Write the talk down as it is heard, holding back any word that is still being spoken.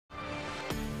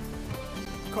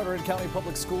Carteret County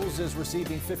Public Schools is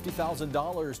receiving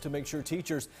 $50,000 to make sure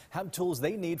teachers have tools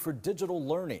they need for digital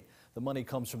learning. The money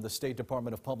comes from the State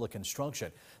Department of Public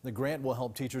Instruction. The grant will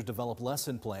help teachers develop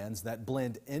lesson plans that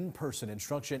blend in-person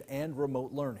instruction and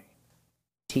remote learning.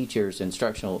 Teachers,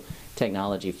 instructional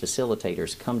technology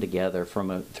facilitators come together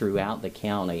from throughout the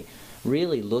county,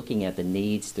 really looking at the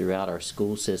needs throughout our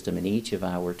school system in each of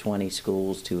our 20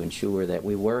 schools to ensure that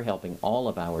we were helping all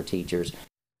of our teachers.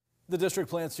 The district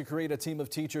plans to create a team of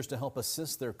teachers to help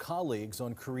assist their colleagues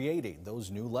on creating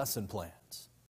those new lesson plans.